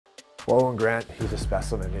Owen Grant, he's a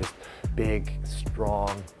specimen. He's big,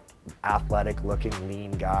 strong, athletic-looking,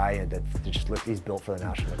 lean guy, and he's built for the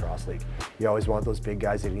National Lacrosse League. You always want those big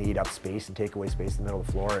guys that can eat up space and take away space in the middle of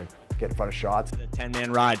the floor and get in front of shots. The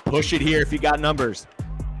 10-man ride. Push it here if you got numbers.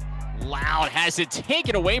 Loud has it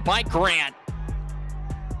taken away by Grant.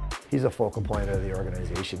 He's a focal point of the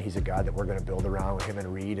organization. He's a guy that we're going to build around with him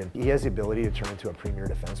and Reed, and he has the ability to turn into a premier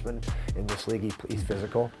defenseman in this league. He's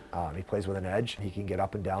physical. He plays with an edge. He can get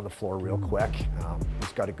up and down the floor real quick.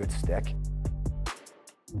 He's got a good stick.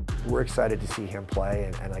 We're excited to see him play,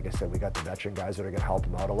 and like I said, we got the veteran guys that are going to help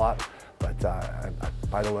him out a lot. But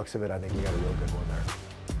by the looks of it, I think we got a real good one there.